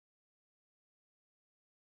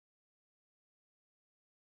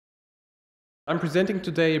I'm presenting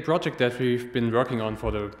today a project that we've been working on for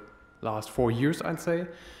the last 4 years, I'd say.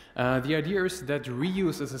 The idea is that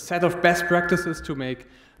reuse is a set of best practices to make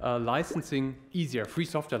licensing easier, free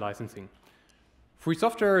software licensing. Free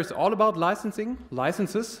software is all about licensing,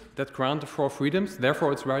 licenses that grant 4 freedoms.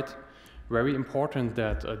 Therefore, it's very important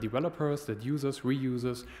that developers, that users,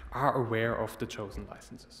 reusers are aware of the chosen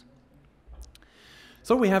licenses.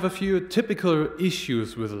 So we have a few typical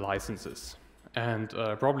issues with licenses. And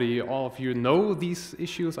probably all of you know these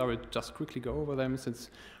issues. I will just quickly go over them since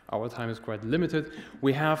our time is quite limited.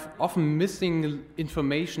 We have often missing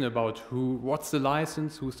information about what's the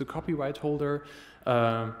license, who's the copyright holder,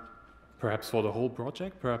 perhaps for the whole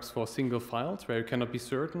project, perhaps for single files where you cannot be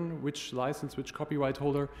certain which license, which copyright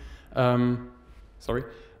holder, file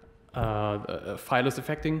is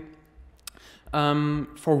affecting.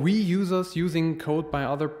 For reusers using code by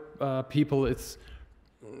other people, it's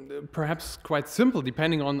perhaps quite simple,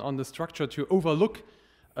 depending on the structure, to overlook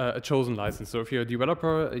a chosen license. So if you're a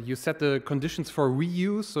developer, you set the conditions for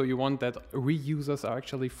reuse, so you want that reusers are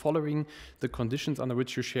actually following the conditions under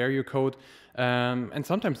which you share your code. And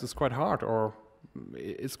sometimes it's quite hard, or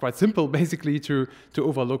it's quite simple, basically, to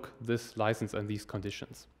overlook this license and these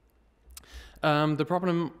conditions. The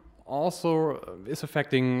problem also is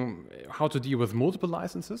affecting how to deal with multiple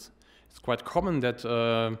licenses. It's quite common that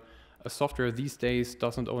a software these days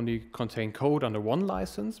doesn't only contain code under one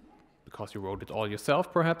license, because you wrote it all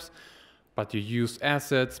yourself perhaps, but you use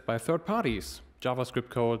assets by third parties, JavaScript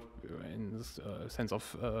code in the sense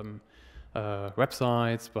of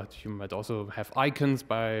websites, but you might also have icons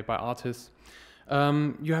by artists.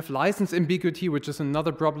 You have license ambiguity, which is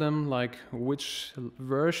another problem, like which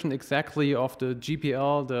version exactly of the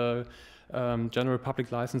GPL, the general public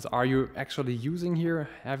license, are you actually using here,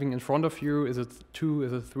 having in front of you? Is it 2,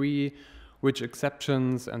 is it 3, which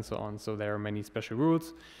exceptions, and so on. So there are many special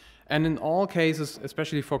rules. And in all cases,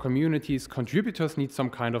 especially for communities, contributors need some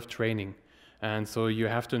kind of training. And so you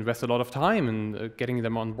have to invest a lot of time in getting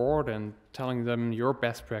them on board and telling them your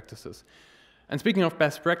best practices. And speaking of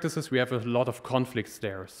best practices, we have a lot of conflicts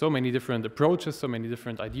there. So many different approaches, so many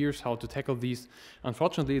different ideas how to tackle these.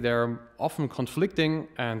 Unfortunately, they're often conflicting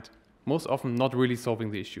and most often not really solving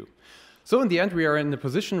the issue. So in the end, we are in a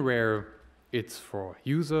position where it's for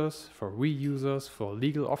users, for reusers, for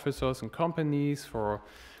legal officers and companies, for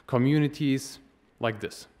communities, like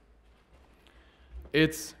this.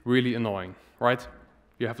 It's really annoying, right?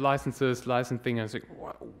 You have licenses, licensing, and think,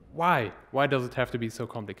 why? Why does it have to be so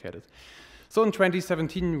complicated? So in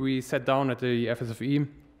 2017, we sat down at the FSFE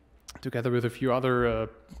together with a few other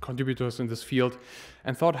contributors in this field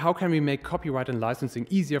and thought, how can we make copyright and licensing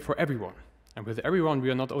easier for everyone? And with everyone, we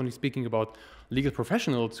are not only speaking about legal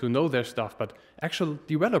professionals who know their stuff, but actual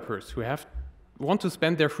developers who want to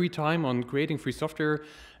spend their free time on creating free software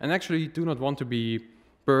and actually do not want to be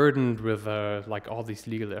burdened with like all these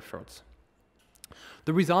legal efforts.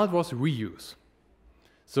 The result was reuse.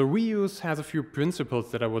 So reuse has a few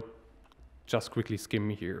principles that I would just quickly skim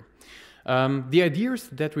here. The idea is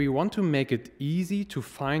that we want to make it easy to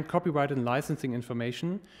find copyright and licensing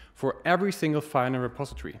information for every single file in a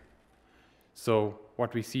repository. So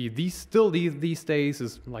what we see these days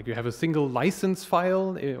is like you have a single license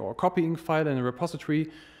file or copying file in a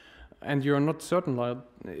repository, and you're not certain, like,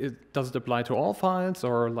 does it apply to all files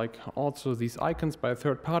or like also these icons by a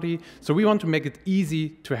third party? So we want to make it easy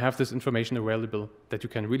to have this information available, that you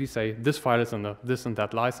can really say this file is under this and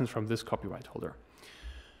that license from this copyright holder.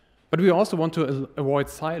 But we also want to avoid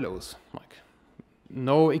silos, like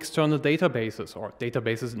no external databases or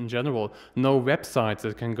databases in general, no websites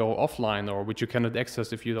that can go offline or which you cannot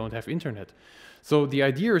access if you don't have internet. So the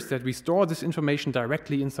idea is that we store this information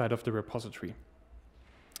directly inside of the repository.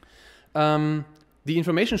 The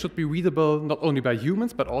information should be readable not only by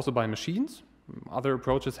humans, but also by machines. Other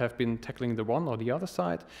approaches have been tackling the one or the other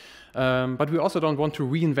side. But we also don't want to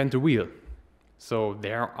reinvent the wheel. So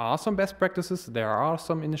there are some best practices, there are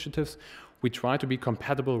some initiatives. We try to be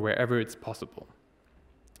compatible wherever it's possible.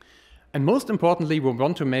 And most importantly, we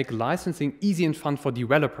want to make licensing easy and fun for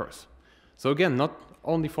developers. So again, not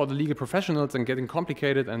only for the legal professionals and getting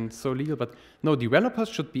complicated and so legal, but no, developers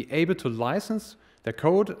should be able to license their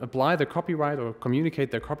code, apply their copyright or communicate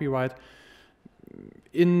their copyright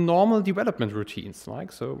in normal development routines,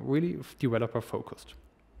 like so really developer focused.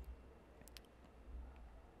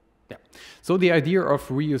 Yeah. So the idea of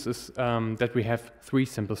reuse is that we have 3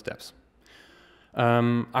 simple steps.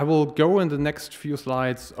 I will go in the next few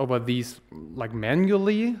slides over these like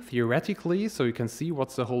manually, theoretically, so you can see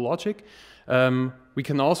what's the whole logic. We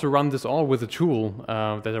can also run this all with a tool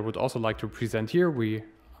that I would also like to present here. We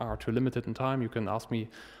are too limited in time. You can ask me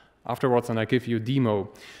afterwards, and I give you a demo.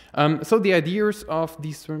 So the ideas of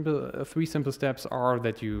these three simple steps are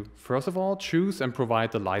that you, first of all, choose and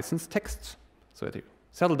provide the license text, so that you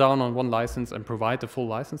settle down on one license and provide the full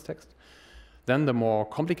license text. Then the more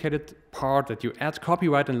complicated part, that you add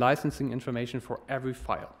copyright and licensing information for every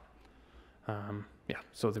file.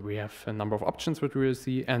 So that we have a number of options which we will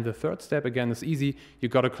see. And the third step, again, is easy. You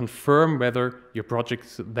got to confirm whether your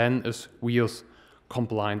project then is WIOS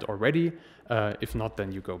compliant already. If not,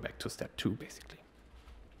 then you go back to step 2, basically.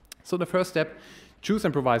 So the first step, choose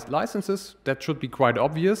and provide licenses. That should be quite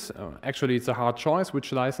obvious. Actually, it's a hard choice.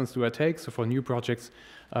 Which license do I take? So for new projects,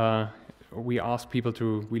 we ask people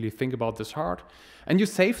to really think about this hard. And you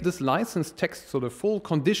save this license text, so the full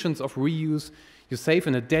conditions of reuse, you save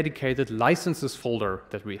in a dedicated licenses folder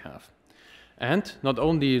that we have. And not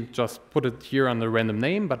only just put it here under a random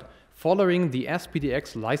name, but following the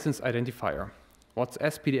SPDX license identifier. What's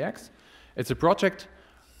SPDX? It's a project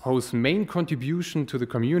whose main contribution to the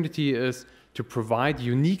community is to provide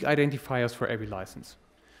unique identifiers for every license,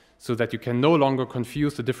 so that you can no longer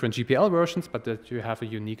confuse the different GPL versions, but that you have a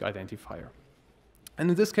unique identifier. And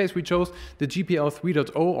in this case, we chose the GPL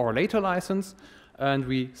 3.0 or later license, and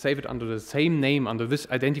we save it under the same name, under this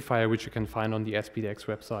identifier, which you can find on the SPDX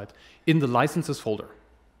website, in the licenses folder.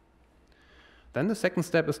 Then the second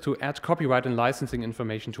step is to add copyright and licensing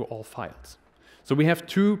information to all files. So we have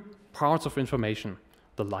two parts of information,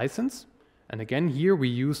 the license, and again, here we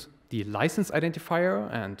use the license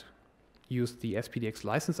identifier and use the SPDX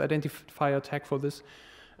license identifier tag for this.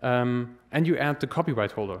 And you add the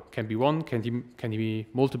copyright holder. Can be one, can be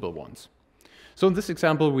multiple ones. So in this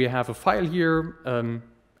example, we have a file here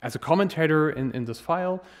as a commentator in this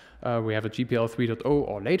file. We have a GPL 3.0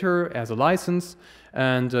 or later as a license,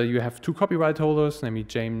 and you have two copyright holders, namely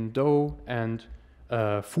Jane Doe and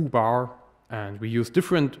Foo Bar, and we use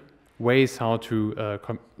different ways how to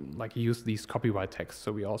use these copyright tags.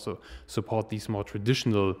 So we also support these more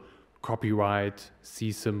traditional copyright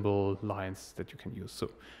C symbol lines that you can use. So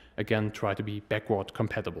again, try to be backward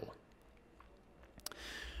compatible.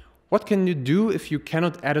 What can you do if you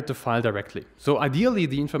cannot edit the file directly? So ideally,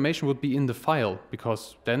 the information would be in the file,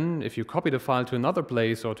 because then if you copy the file to another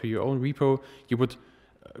place or to your own repo, you would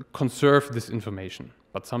conserve this information.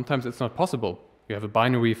 But sometimes it's not possible. You have a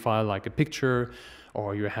binary file like a picture,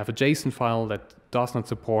 or you have a JSON file that does not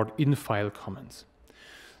support in-file comments.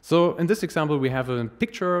 So in this example, we have a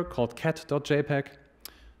picture called cat.jpg.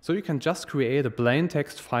 So you can just create a plain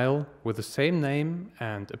text file with the same name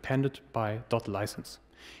and append it by .license.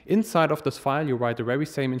 Inside of this file, you write the very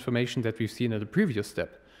same information that we've seen in the previous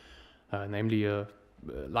step, namely a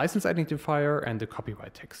license identifier and the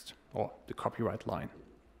copyright text, or the copyright line.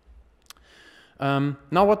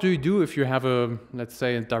 Now what do you do if you have let's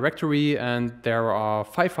say, a directory and there are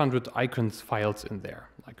 500 icons files in there,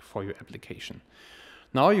 like for your application?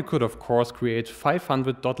 Now you could, of course, create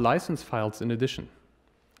 500 .license files in addition.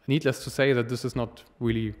 Needless to say that this is not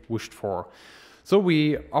really wished for. So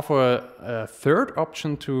we offer a third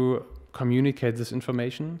option to communicate this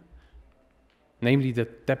information, namely the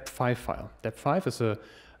dep5 file. Dep5 is a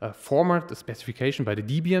format, a specification by the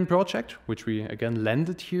Debian project, which we again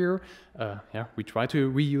landed here. We try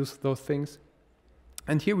to reuse those things.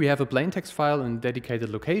 And here we have a plain text file in a dedicated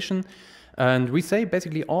location. And we say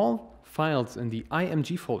basically all files in the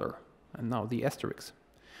IMG folder, and now the asterisk.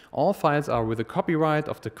 All files are with the copyright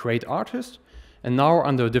of the great artist, and now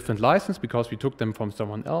under a different license because we took them from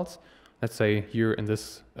someone else. Let's say here in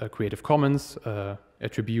this Creative Commons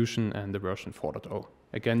attribution and the version 4.0.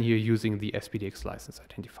 Again, here using the SPDX license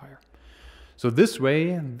identifier. So this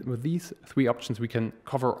way, with these three options, we can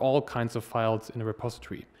cover all kinds of files in a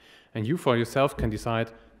repository. And you for yourself can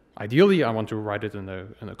decide, ideally, I want to write it in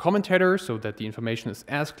a commentator so that the information is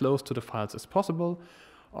as close to the files as possible,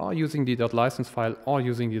 or using the .license file, or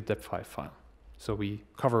using the dep5 file. So we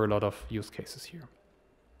cover a lot of use cases here.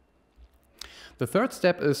 The third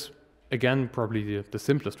step is, again, probably the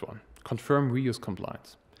simplest one, confirm reuse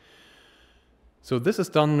compliance. So this is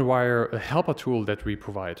done via a helper tool that we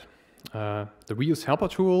provide. The reuse helper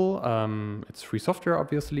tool, it's free software,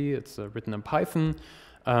 obviously. It's written in Python.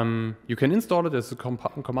 You can install it as a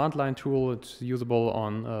command line tool. It's usable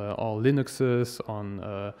on all Linuxes,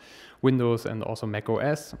 on Windows, and also Mac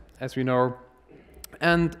OS, as we know.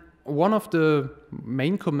 And one of the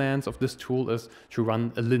main commands of this tool is to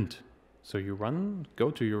run a lint. So you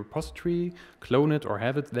go to your repository, clone it or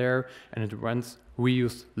have it there, and it runs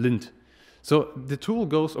reuse lint. So the tool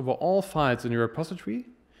goes over all files in your repository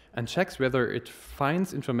and checks whether it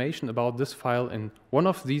finds information about this file in one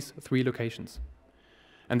of these three locations.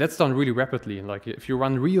 And that's done really rapidly. Like if you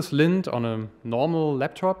run reuse lint on a normal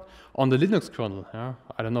laptop on the Linux kernel,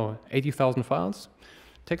 I don't know, 80,000 files,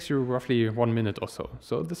 takes you roughly 1 minute or so.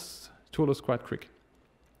 So this tool is quite quick.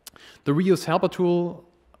 The reuse helper tool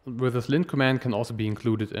with this lint command can also be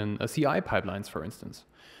included in CI pipelines, for instance.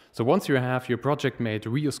 So once you have your project made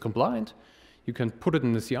reuse compliant, you can put it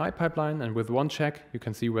in the CI pipeline, and with one check, you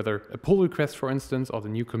can see whether a pull request, for instance, or the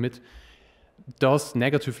new commit does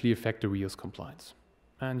negatively affect the reuse compliance.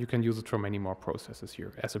 And you can use it for many more processes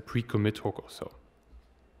here as a pre-commit hook or so.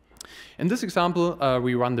 In this example,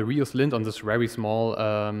 we run the reuse lint on this very small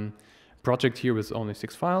project here with only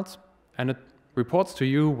 6 files. And it reports to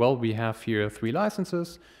you, well, we have here 3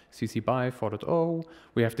 licenses, CC BY 4.0,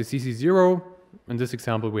 we have the CC0. In this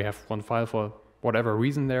example, we have 1 file for whatever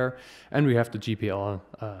reason there, and we have the GPL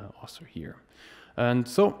also here. And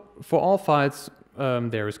so for all files,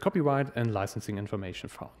 there is copyright and licensing information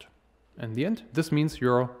found. In the end, this means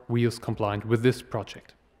you're reuse compliant with this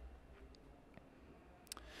project.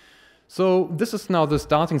 So this is now the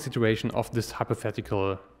starting situation of this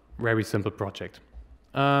hypothetical, very simple project.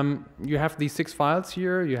 You have these 6 files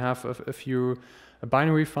here. You have a few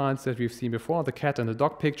binary files that we've seen before, the cat and the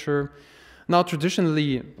dog picture. Now,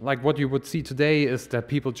 traditionally, like what you would see today is that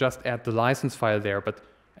people just add the license file there. But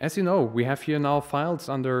as you know, we have here now files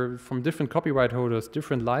from different copyright holders,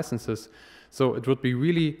 different licenses. So it would be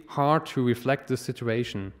really hard to reflect this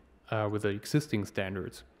situation with the existing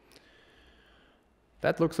standards.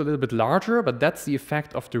 That looks a little bit larger, but that's the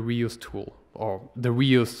effect of the reuse tool, or the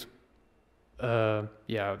reuse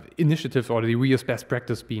initiative, or the reuse best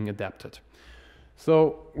practice being adapted.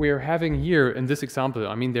 So we're having here in this example,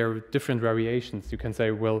 I mean, there are different variations. You can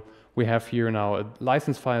say, well, we have here now a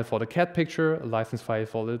license file for the cat picture, a license file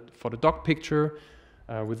for the dog picture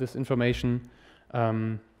with this information.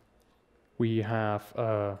 We have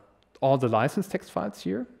all the license text files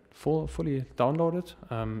here, fully downloaded,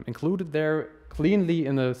 included there cleanly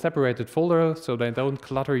in a separated folder so they don't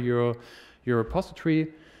clutter your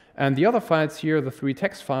repository. And the other files here, the 3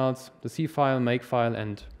 text files, the C file, make file,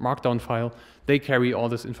 and markdown file, they carry all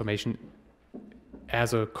this information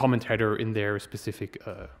as a comment header in their specific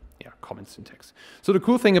comment syntax. So the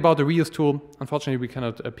cool thing about the reuse tool, unfortunately we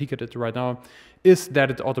cannot peek at it right now, is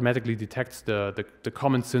that it automatically detects the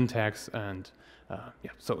comment syntax, and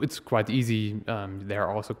so it's quite easy. There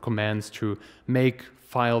are also commands to make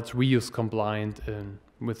files reuse compliant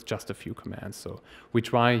with just a few commands. So we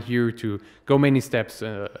try here to go many steps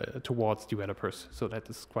towards developers, so that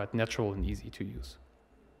is quite natural and easy to use.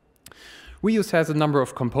 Reuse has a number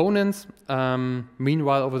of components.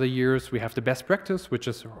 Meanwhile, over the years, we have the best practice, which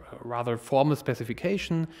is a rather formal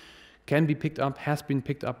specification, can be picked up, has been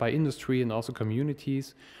picked up by industry and also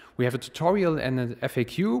communities. We have a tutorial and an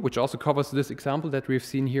FAQ, which also covers this example that we've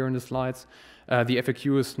seen here in the slides. The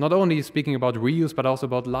FAQ is not only speaking about reuse, but also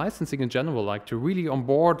about licensing in general, like to really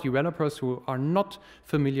onboard developers who are not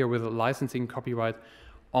familiar with licensing copyright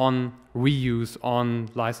on reuse, on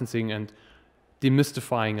licensing, and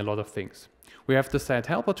demystifying a lot of things. We have the site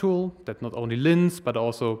helper tool that not only lints, but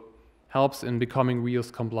also helps in becoming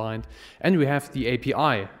reuse compliant. And we have the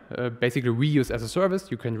API, basically reuse as a service.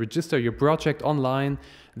 You can register your project online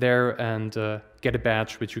there and get a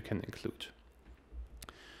badge which you can include.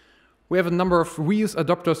 We have a number of reuse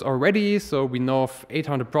adopters already, so we know of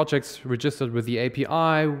 800 projects registered with the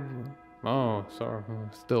API. Oh, sorry,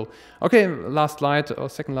 still. Okay, last slide, or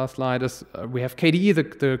second last slide, is we have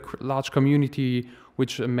KDE, the large community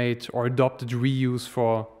which made or adopted reuse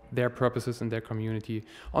for their purposes in their community.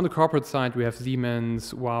 On the corporate side, we have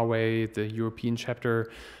Siemens, Huawei, the European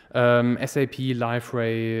chapter, SAP,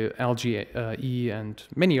 LiveRay, LGE, and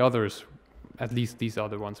many others. At least these are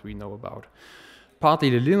the ones we know about.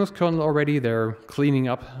 Partly the Linux kernel already, they're cleaning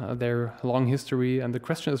up their long history, and the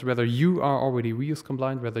question is whether you are already reuse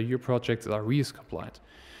compliant, whether your projects are reuse compliant.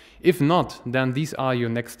 If not, then these are your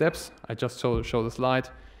next steps. I just show the slide.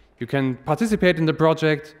 You can participate in the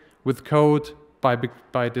project with code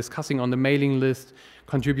by discussing on the mailing list,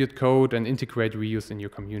 contribute code, and integrate reuse in your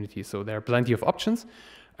community. So there are plenty of options,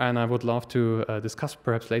 and I would love to discuss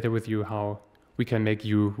perhaps later with you how we can make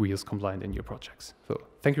you reuse compliant in your projects. So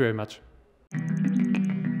thank you very much.